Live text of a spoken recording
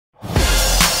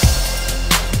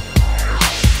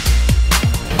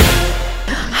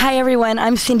Hi everyone,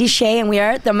 I'm Cindy Shea and we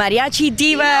are the Mariachi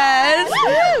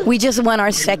Divas. We just won our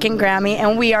second Grammy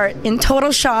and we are in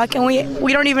total shock and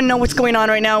we don't even know what's going on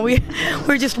right now. We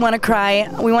just want to cry.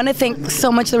 We want to thank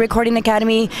so much the Recording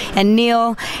Academy and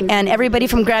Neil and everybody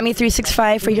from Grammy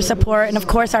 365 for your support, and of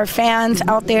course our fans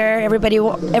out there, everybody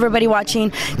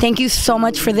watching. Thank you so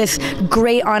much for this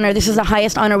great honor. This is the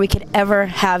highest honor we could ever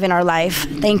have in our life.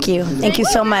 Thank you. Thank you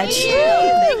so much.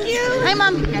 Thank you. Hi,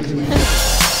 Mom.